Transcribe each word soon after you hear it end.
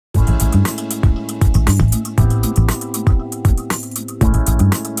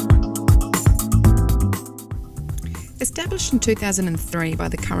Established in 2003 by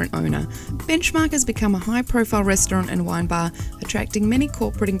the current owner, Benchmark has become a high-profile restaurant and wine bar, attracting many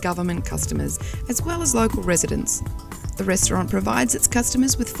corporate and government customers, as well as local residents. The restaurant provides its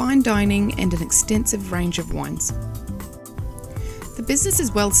customers with fine dining and an extensive range of wines. The business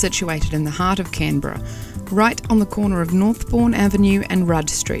is well situated in the heart of Canberra, right on the corner of Northbourne Avenue and Rudd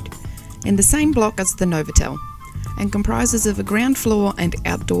Street, in the same block as the Novotel, and comprises of a ground floor and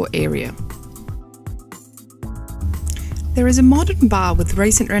outdoor area. There is a modern bar with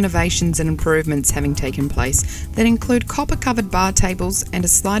recent renovations and improvements having taken place that include copper-covered bar tables and a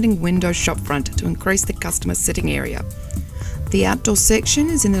sliding window shopfront to increase the customer sitting area. The outdoor section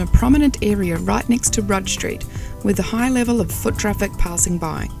is in a prominent area right next to Rudd Street, with a high level of foot traffic passing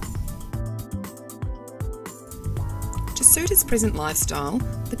by. To suit his present lifestyle,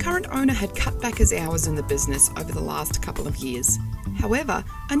 the current owner had cut back his hours in the business over the last couple of years. However,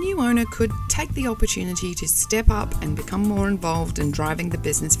 a new owner could take the opportunity to step up and become more involved in driving the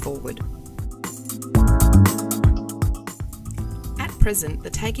business forward. At present, the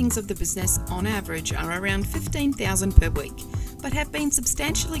takings of the business on average are around $15,000 per week, but have been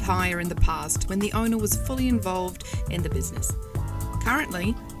substantially higher in the past when the owner was fully involved in the business.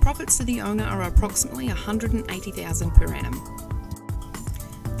 Currently, profits to the owner are approximately $180,000 per annum.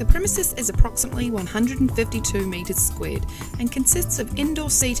 The premises is approximately 152 metres squared and consists of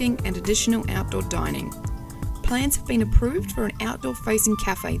indoor seating and additional outdoor dining. Plans have been approved for an outdoor-facing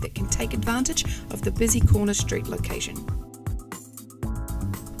cafe that can take advantage of the busy corner street location.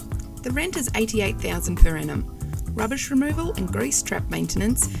 The rent is $88,000 per annum. Rubbish removal and grease trap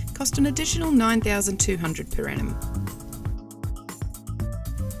maintenance cost an additional $9,200 per annum.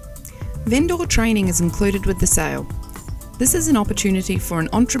 Vendor training is included with the sale. This is an opportunity for an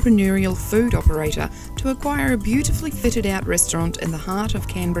entrepreneurial food operator to acquire a beautifully fitted out restaurant in the heart of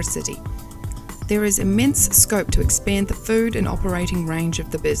Canberra City. There is immense scope to expand the food and operating range of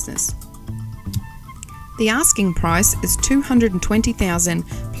the business. The asking price is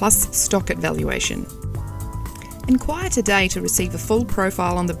 $220,000 plus stock at valuation. Inquire today to receive a full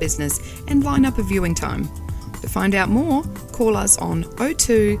profile on the business and line up a viewing time. To find out more, call us on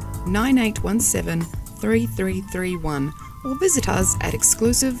 02 9817 3331 or visit us at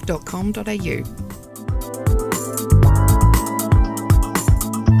xclusive.com.au.